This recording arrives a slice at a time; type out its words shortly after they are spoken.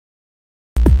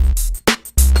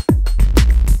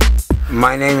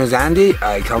My name is Andy.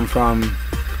 I come from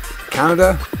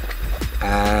Canada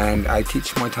and I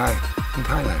teach Muay Thai in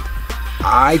Thailand.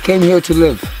 I came here to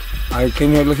live. I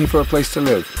came here looking for a place to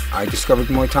live. I discovered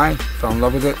Muay Thai, fell in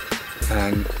love with it,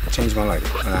 and changed my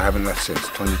life. And I haven't left since,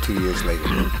 22 years later.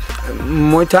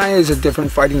 Muay Thai is a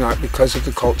different fighting art because of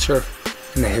the culture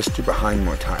and the history behind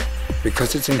Muay Thai.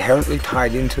 Because it's inherently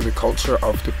tied into the culture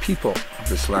of the people of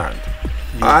this land.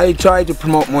 I try to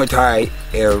promote Muay Thai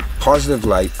in a positive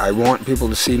light. I want people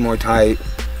to see Muay Thai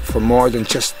for more than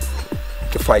just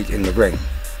the fight in the ring,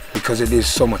 because it is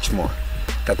so much more.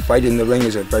 That fight in the ring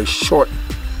is a very short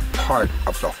part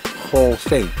of the whole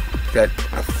thing that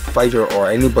a fighter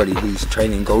or anybody who's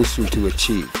training goes through to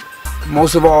achieve.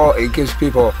 Most of all, it gives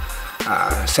people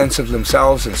a sense of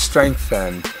themselves and strength,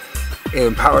 and it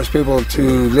empowers people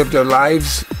to live their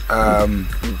lives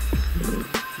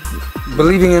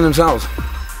believing in themselves.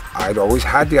 I'd always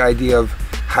had the idea of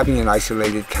having an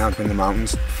isolated camp in the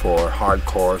mountains for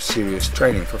hardcore, serious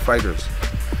training for fighters.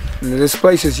 And this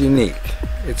place is unique.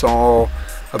 It's all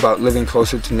about living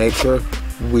closer to nature.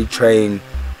 We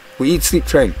eat, sleep,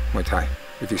 train Muay Thai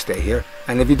if you stay here.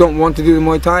 And if you don't want to do the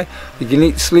Muay Thai, you can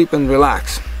eat, sleep and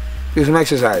relax. Do some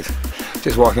exercise.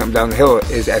 Just walking up and down the hill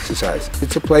is exercise.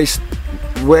 It's a place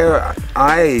where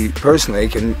I personally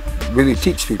can really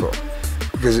teach people,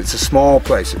 because it's a small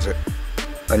place.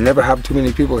 I never have too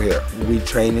many people here. We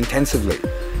train intensively,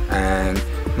 and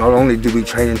not only do we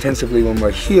train intensively when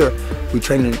we're here, we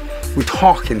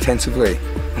talk intensively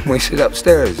when we sit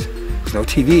upstairs. There's no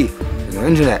TV, there's no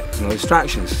internet, there's no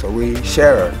distractions, so we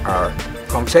share our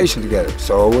conversation together.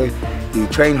 So you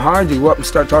train hard, you go up and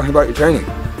start talking about your training.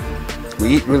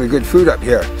 We eat really good food up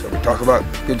here, so we talk about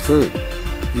good food.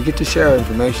 You get to share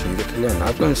information, you get to learn.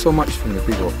 I've learned so much from the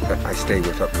people that I stay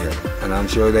with up here, and I'm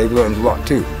sure they've learned a lot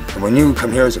too. And when you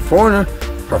come here as a foreigner,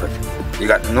 perfect. You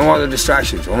got no other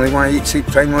distractions. Only want to eat, sleep,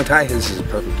 train Muay Thai, this is a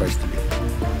perfect place to be.